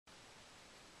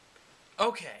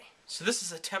Okay, so this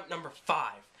is attempt number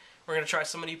 5. We're gonna try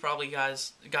somebody probably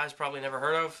guys probably never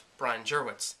heard of, Brian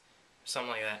Jurwitz,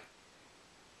 something like that.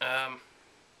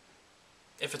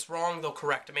 If it's wrong, they'll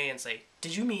correct me and say,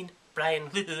 "Did you mean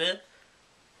Brian?" Yeah.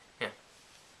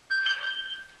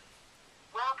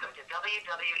 Welcome to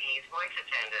WWE's Voice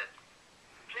Attendant.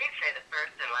 Please say the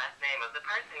first and last name of the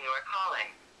person you are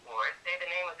calling, or say the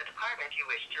name of the department you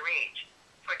wish to reach.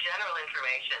 For general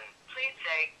information, please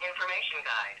say Information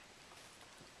Guide.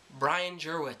 Brian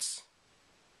Jurwitz.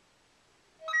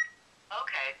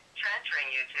 Okay, transferring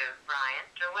you to Brian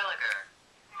Terwilliger.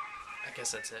 I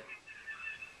guess that's it.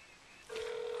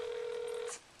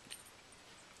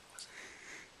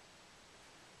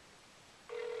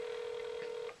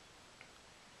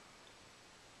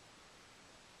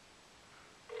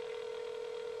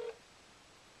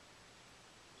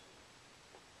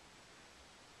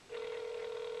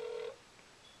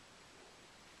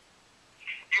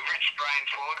 You've reached Brian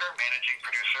Terwilliger, managing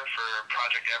producer for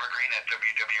Project Evergreen at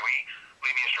WWE.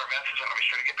 Leave me a short message and I'll be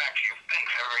sure to get back to you.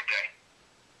 Thanks, have a great day.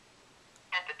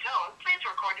 At the tone, please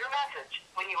record your message.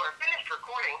 When you are finished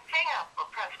recording, hang up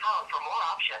or press pound for more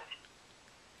options.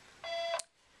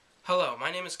 Hello,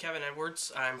 my name is Kevin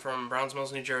Edwards. I'm from Browns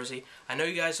Mills, New Jersey. I know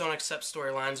you guys don't accept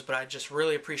storylines, but I'd just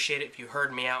really appreciate it if you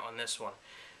heard me out on this one.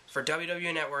 For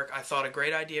WWE Network, I thought a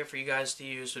great idea for you guys to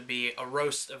use would be a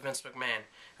roast of Vince McMahon.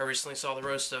 I recently saw the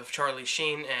roast of Charlie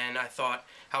Sheen, and I thought,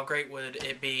 how great would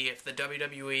it be if the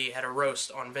WWE had a roast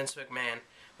on Vince McMahon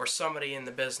or somebody in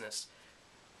the business.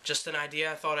 Just an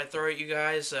idea I thought I'd throw at you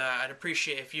guys. I'd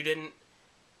appreciate if you didn't,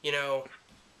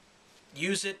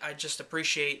 use it. I'd just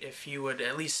appreciate if you would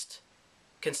at least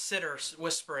consider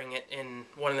whispering it in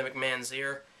one of the McMahon's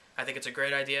ear. I think it's a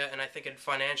great idea, and I think it'd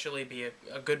financially be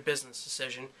a good business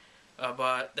decision.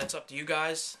 But that's up to you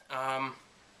guys.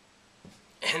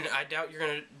 And I doubt you're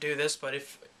going to do this, but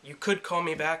if you could call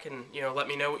me back and, let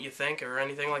me know what you think or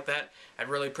anything like that, I'd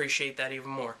really appreciate that even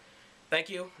more. Thank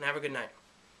you, and have a good night.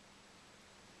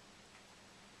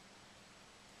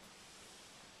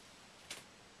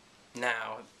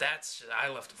 Now, I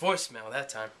left a voicemail that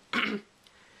time.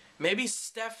 Maybe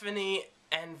Stephanie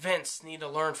and Vince need to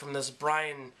learn from this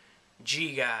Brian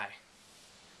G guy.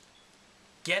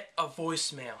 Get a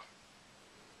voicemail.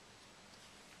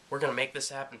 We're going to make this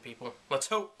happen, people. Let's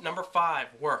hope number 5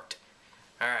 worked.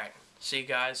 Alright, see you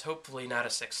guys. Hopefully not a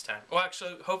 6th time. Well,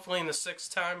 actually, hopefully in the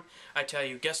 6th time, I tell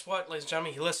you, guess what, ladies and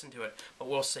gentlemen, he listened to it. But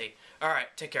we'll see.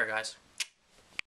 Alright, take care, guys.